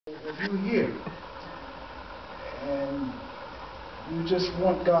if you're here and you just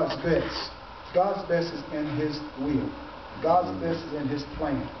want God's best is in His will. God's best is in His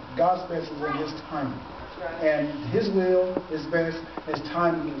plan. God's best is in His timing. And His will is best, His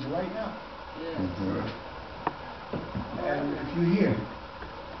timing is right now. And if you're here,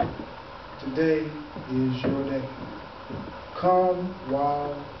 today is your day. Come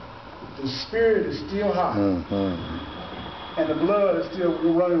while the spirit is still hot and the blood is still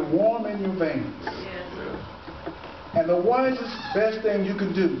running warm in your veins. And the wisest, best thing you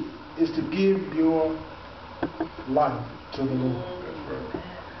can do is to give your life to the Lord.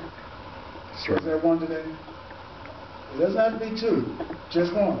 Is there one today? It doesn't have to be two,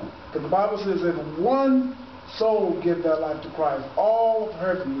 just one. Because the Bible says if one soul give their life to Christ, all of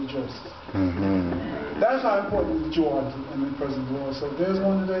heaven rejoices. That's how important that you are in the presence of the Lord. So if there's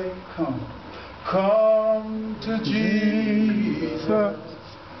one today, come. Come to Jesus.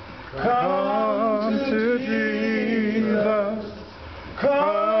 Come to Jesus.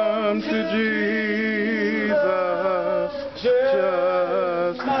 Come to Jesus.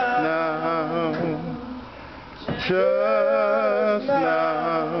 Just now. Just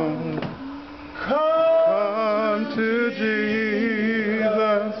now. Come to Jesus.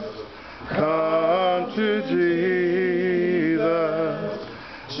 Come to Jesus.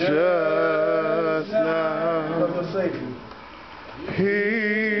 Just now. He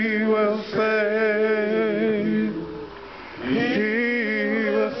will save. He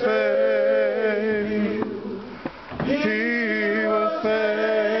will save. He will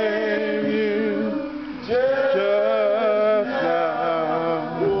save you. Just now.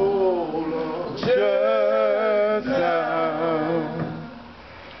 Just now.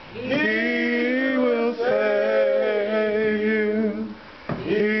 He will save you.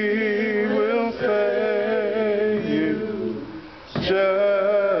 He will save you.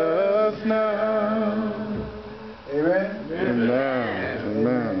 Just now. Amen?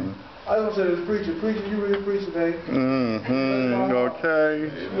 Amen. I don't say this preacher. Preacher, you really preach today. Okay.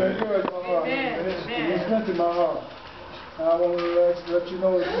 You encourage my heart. You strengthen my heart. And I want to let you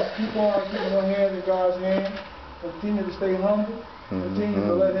know that you keep on keeping your hand in God's hand. Continue to stay humble. Continue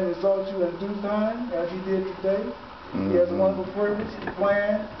to let Him exalt you in due time, as He did today. He has a wonderful purpose,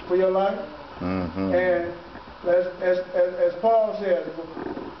 plan for your life. And as Paul said,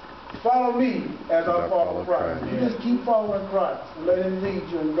 follow me as I follow Christ. You just keep following Christ and let Him lead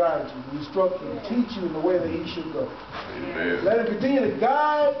you and guide you, and instruct you, and teach you in the way that He should go. Let Him continue to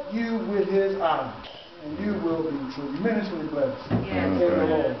guide you with His eye, and you will be tremendously blessed in the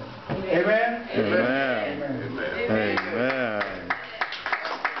Lord. Amen? Amen. Amen.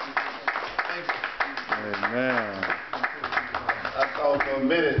 Amen. I thought for a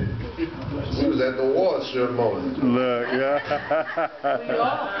minute we was at the award ceremony. Look, yeah.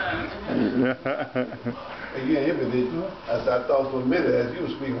 And you didn't hear me, did you? I thought for a minute as you were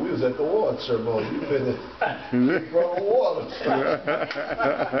speaking, we was at the award ceremony. You finished brought awards.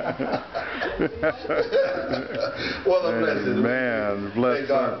 What a blessing. Man, bless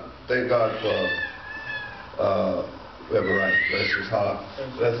Thank God for Reverend Wright. Bless his heart.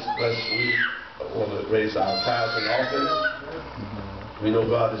 We want to raise our tithes and offerings. We know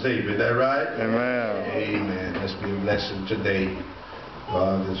God is able. Isn't that right? Amen. Amen. Let's be a blessing today.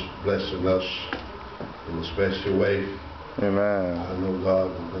 God is blessing us in a special way. Amen. I know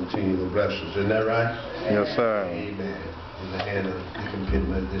God will continue to bless us. Isn't that right? Yes, sir. Amen. In the hand of Deacon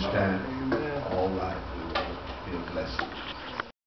Pittman at this time. All right. Be a blessing.